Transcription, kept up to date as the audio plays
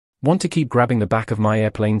Want to keep grabbing the back of my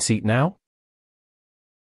airplane seat now?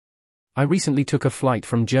 I recently took a flight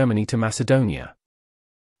from Germany to Macedonia.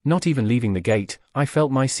 Not even leaving the gate, I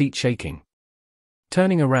felt my seat shaking.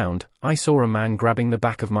 Turning around, I saw a man grabbing the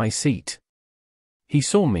back of my seat. He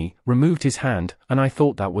saw me, removed his hand, and I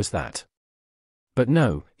thought that was that. But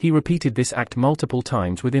no, he repeated this act multiple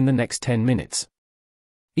times within the next 10 minutes.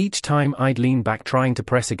 Each time I'd lean back trying to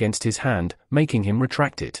press against his hand, making him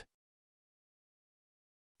retract it.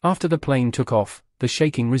 After the plane took off, the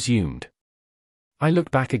shaking resumed. I looked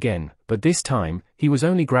back again, but this time, he was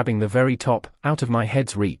only grabbing the very top, out of my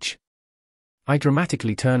head's reach. I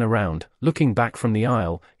dramatically turn around, looking back from the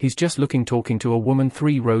aisle, he's just talking to a woman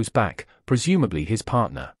 3 rows back, presumably his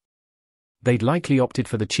partner. They'd likely opted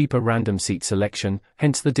for the cheaper random seat selection,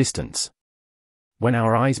 hence the distance. When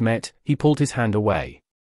our eyes met, he pulled his hand away.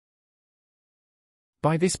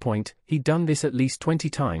 By this point, he'd done this at least 20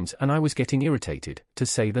 times and I was getting irritated, to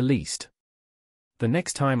say the least. The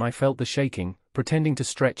next time I felt the shaking, pretending to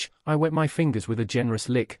stretch, I wet my fingers with a generous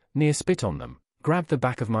lick, near spit on them, grabbed the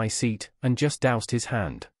back of my seat, and just doused his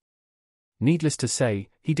hand. Needless to say,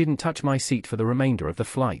 he didn't touch my seat for the remainder of the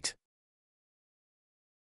flight.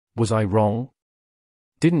 Was I wrong?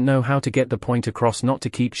 Didn't know how to get the point across not to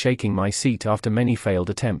keep shaking my seat after many failed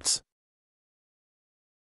attempts.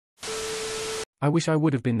 I wish I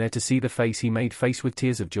would have been there to see the face he made face with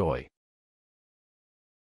tears of joy.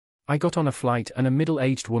 I got on a flight and a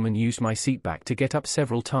middle-aged woman used my seat back to get up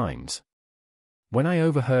several times. When I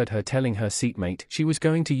overheard her telling her seatmate she was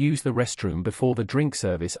going to use the restroom before the drink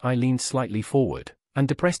service, I leaned slightly forward and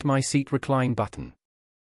depressed my seat recline button.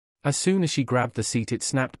 As soon as she grabbed the seat, it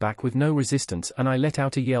snapped back with no resistance and I let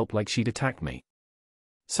out a yelp like she'd attacked me.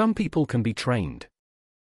 Some people can be trained.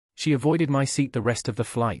 She avoided my seat the rest of the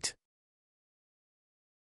flight.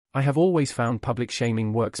 I have always found public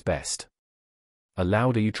shaming works best.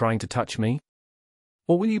 Aloud, are you trying to touch me?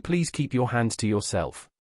 Or will you please keep your hands to yourself?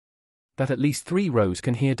 That at least 3 rows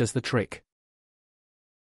can hear does the trick.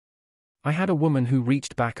 I had a woman who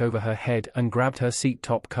reached back over her head and grabbed her seat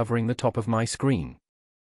top, covering the top of my screen.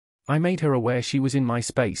 I made her aware she was in my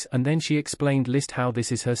space and then she explained how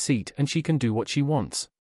this is her seat and she can do what she wants.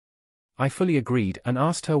 I fully agreed and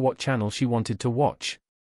asked her what channel she wanted to watch.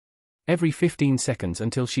 Every 15 seconds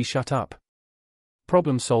until she shut up.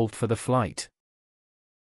 Problem solved for the flight.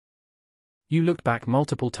 You looked back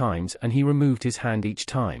multiple times and he removed his hand each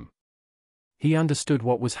time. He understood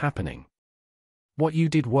what was happening. What you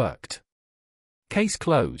did worked. Case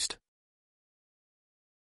closed.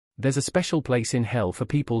 There's a special place in hell for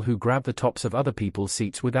people who grab the tops of other people's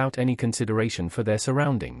seats without any consideration for their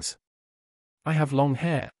surroundings. I have long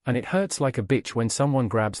hair, and it hurts like a bitch when someone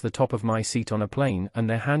grabs the top of my seat on a plane and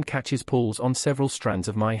their hand pulls on several strands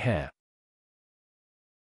of my hair.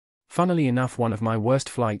 Funnily enough, one of my worst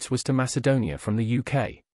flights was to Macedonia from the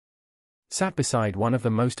UK. Sat beside one of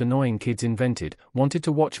the most annoying kids invented, wanted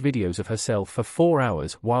to watch videos of herself for 4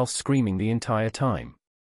 hours whilst screaming the entire time.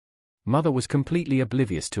 Mother was completely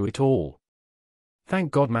oblivious to it all.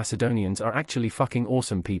 Thank God Macedonians are actually fucking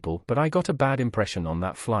awesome people, but I got a bad impression on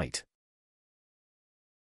that flight.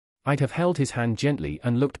 I'd have held his hand gently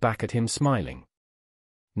and looked back at him smiling.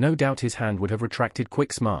 No doubt his hand would have retracted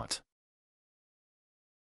quick smart.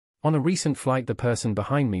 On a recent flight, the person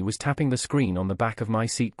behind me was tapping the screen on the back of my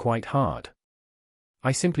seat quite hard.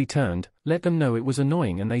 I simply turned, let them know it was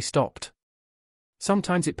annoying and they stopped.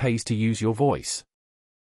 Sometimes it pays to use your voice.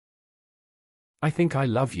 I think I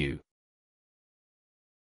love you.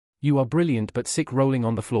 You are brilliant, but sick, rolling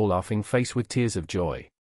on the floor laughing face with tears of joy.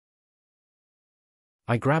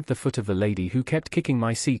 I grabbed the foot of the lady who kept kicking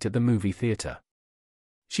my seat at the movie theater.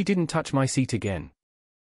 She didn't touch my seat again.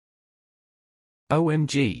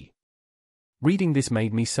 OMG. Reading this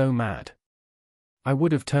made me so mad. I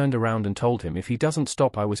would have turned around and told him if he doesn't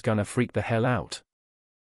stop I was gonna freak the hell out.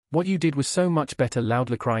 What you did was so much better,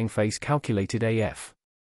 loudly crying face, calculated AF.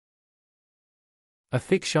 A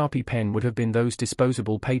thick Sharpie pen would have been those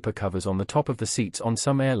disposable paper covers on the top of the seats on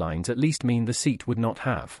some airlines, at least mean the seat would not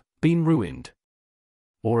have been ruined.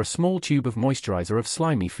 Or a small tube of moisturizer of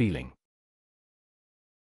slimy feeling.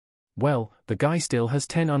 Well, the guy still has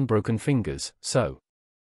 10 unbroken fingers, so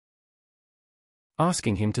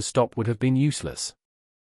asking him to stop would have been useless.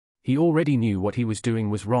 He already knew what he was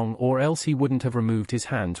doing was wrong, or else he wouldn't have removed his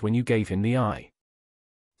hands when you gave him the eye.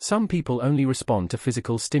 Some people only respond to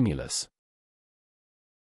physical stimulus.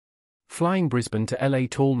 Flying Brisbane to LA,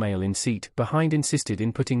 tall male in seat behind insisted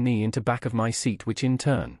in putting knee into back of my seat, which in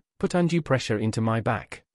turn put undue pressure into my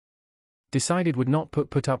back. Decided would not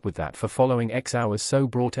put up with that for following X hours, so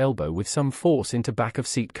brought elbow with some force into back of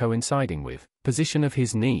seat coinciding with position of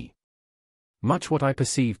his knee. Much what I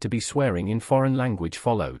perceived to be swearing in foreign language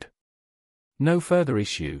followed. No further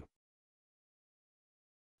issue.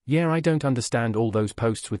 Yeah, I don't understand all those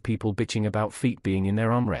posts with people bitching about feet being in their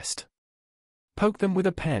armrest. Poke them with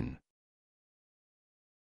a pen.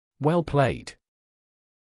 Well played.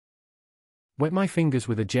 Wet my fingers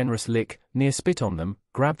with a generous lick, near spit on them,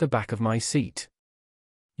 grab the back of my seat.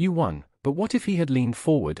 You won, but what if he had leaned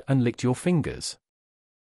forward and licked your fingers?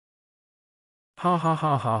 Ha ha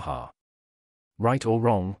ha ha ha. Right or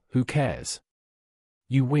wrong, who cares?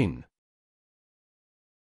 You win.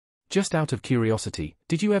 Just out of curiosity,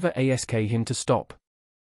 did you ever ask him to stop?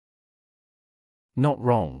 Not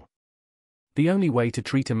wrong. The only way to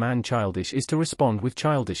treat a man childish is to respond with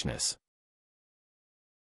childishness.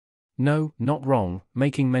 No, not wrong,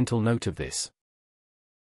 making mental note of this.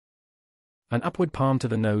 An upward palm to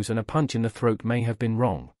the nose and a punch in the throat may have been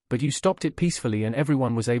wrong, but you stopped it peacefully and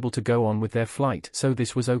everyone was able to go on with their flight, so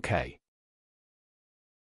this was okay.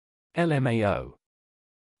 LMAO.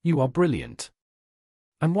 You are brilliant.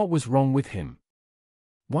 And what was wrong with him?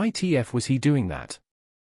 Why TF was he doing that?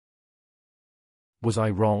 Was I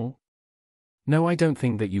wrong? No, I don't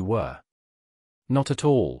think that you were. Not at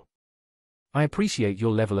all. I appreciate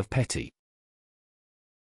your level of petty.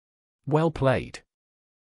 Well played.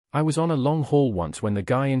 I was on a long haul once when the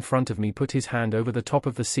guy in front of me put his hand over the top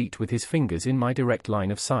of the seat with his fingers in my direct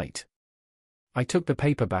line of sight. I took the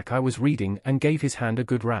paperback I was reading and gave his hand a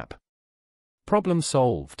good rap. Problem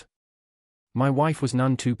solved. My wife was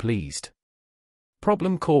none too pleased.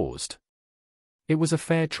 Problem caused. It was a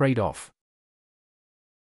fair trade-off.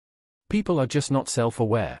 People are just not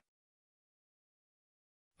self-aware.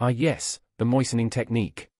 Ah yes, the moistening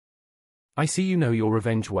technique. I see you know your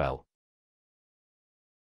revenge well.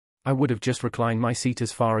 I would have just reclined my seat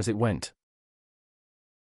as far as it went.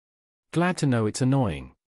 Glad to know it's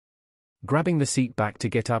annoying. Grabbing the seat back to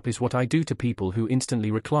get up is what I do to people who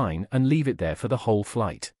instantly recline and leave it there for the whole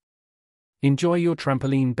flight. Enjoy your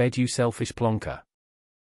trampoline bed, you selfish plonker.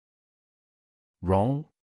 Wrong?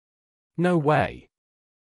 No way.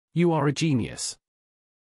 You are a genius.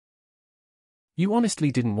 You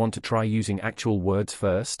honestly didn't want to try using actual words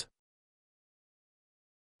first?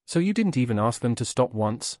 So you didn't even ask them to stop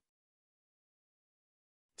once?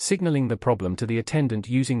 Signaling the problem to the attendant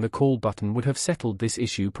using the call button would have settled this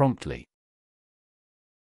issue promptly.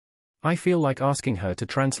 I feel like asking her to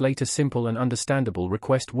translate a simple and understandable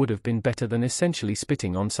request would have been better than essentially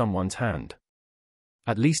spitting on someone's hand.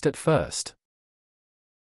 At least at first.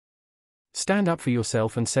 Stand up for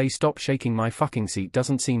yourself and say stop shaking my fucking seat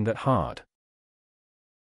doesn't seem that hard.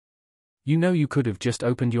 You know you could have just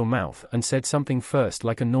opened your mouth and said something first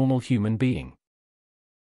like a normal human being.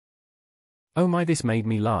 Oh my, this made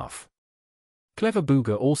me laugh. Clever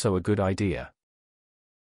booger, also a good idea.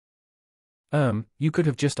 You could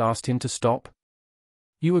have just asked him to stop.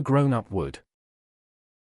 You a grown-up would.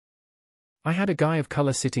 I had a guy of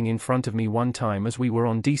color sitting in front of me one time as we were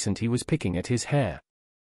on decent. He was picking at his hair.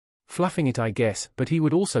 Fluffing it, I guess, but he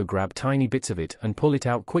would also grab tiny bits of it and pull it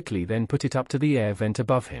out quickly, then put it up to the air vent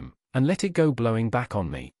above him, and let it go blowing back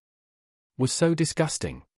on me. Was so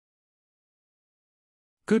disgusting.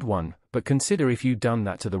 Good one, but consider if you'd done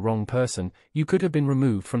that to the wrong person, you could have been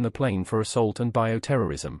removed from the plane for assault and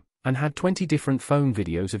bioterrorism, and had 20 different phone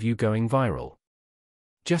videos of you going viral.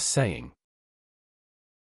 Just saying.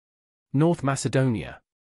 North Macedonia.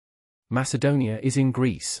 Macedonia is in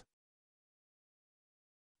Greece.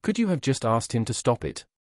 Could you have just asked him to stop it?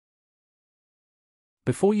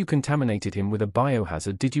 Before you contaminated him with a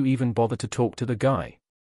biohazard, did you even bother to talk to the guy?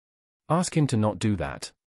 Ask him to not do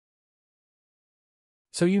that.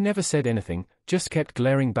 So you never said anything, just kept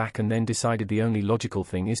glaring back and then decided the only logical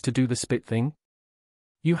thing is to do the spit thing?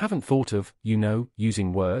 You haven't thought of,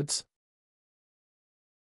 using words?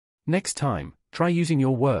 Next time, try using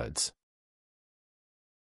your words.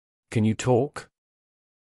 Can you talk?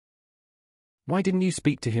 Why didn't you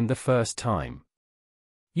speak to him the first time?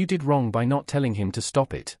 You did wrong by not telling him to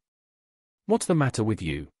stop it. What's the matter with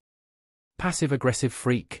you? Passive-aggressive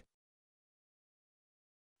freak.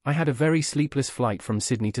 I had a very sleepless flight from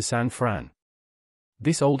Sydney to San Fran.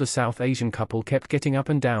 This older South Asian couple kept getting up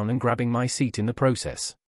and down and grabbing my seat in the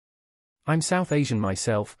process. I'm South Asian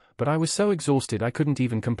myself, but I was so exhausted I couldn't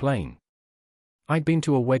even complain. I'd been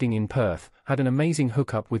to a wedding in Perth, had an amazing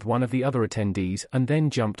hookup with one of the other attendees, and then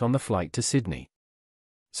jumped on the flight to Sydney.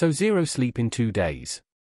 So 0 sleep in 2 days.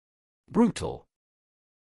 Brutal.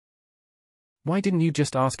 Why didn't you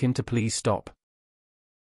just ask him to please stop?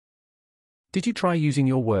 Did you try using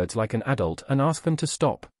your words like an adult and ask them to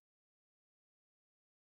stop?